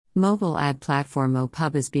Mobile ad platform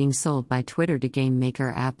MoPub is being sold by Twitter to game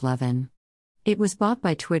maker AppLovin. It was bought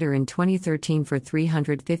by Twitter in 2013 for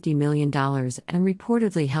 $350 million and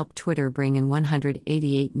reportedly helped Twitter bring in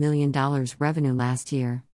 $188 million revenue last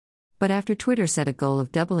year. But after Twitter set a goal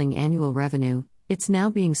of doubling annual revenue, it's now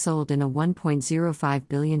being sold in a $1.05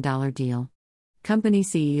 billion deal. Company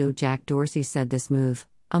CEO Jack Dorsey said this move,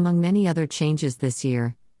 among many other changes this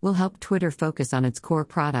year, will help Twitter focus on its core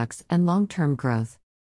products and long-term growth.